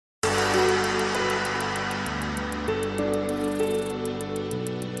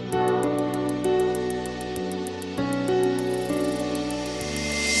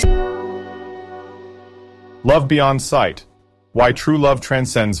Love beyond sight. Why true love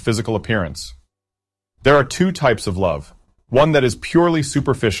transcends physical appearance. There are two types of love. One that is purely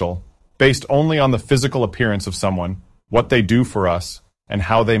superficial, based only on the physical appearance of someone, what they do for us, and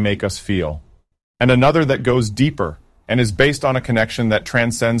how they make us feel. And another that goes deeper and is based on a connection that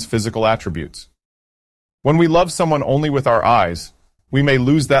transcends physical attributes. When we love someone only with our eyes, we may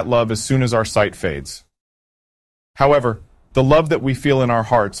lose that love as soon as our sight fades. However, the love that we feel in our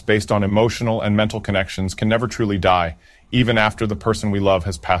hearts based on emotional and mental connections can never truly die, even after the person we love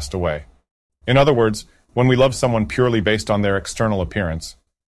has passed away. In other words, when we love someone purely based on their external appearance,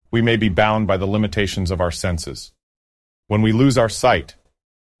 we may be bound by the limitations of our senses. When we lose our sight,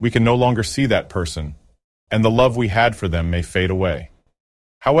 we can no longer see that person, and the love we had for them may fade away.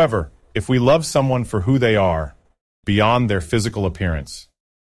 However, if we love someone for who they are, beyond their physical appearance,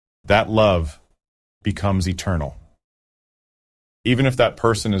 that love becomes eternal. Even if that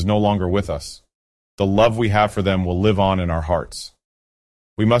person is no longer with us, the love we have for them will live on in our hearts.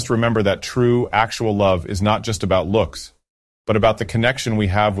 We must remember that true, actual love is not just about looks, but about the connection we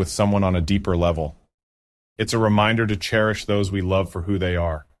have with someone on a deeper level. It's a reminder to cherish those we love for who they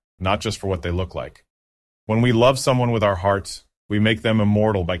are, not just for what they look like. When we love someone with our hearts, we make them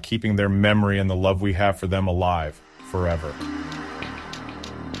immortal by keeping their memory and the love we have for them alive forever.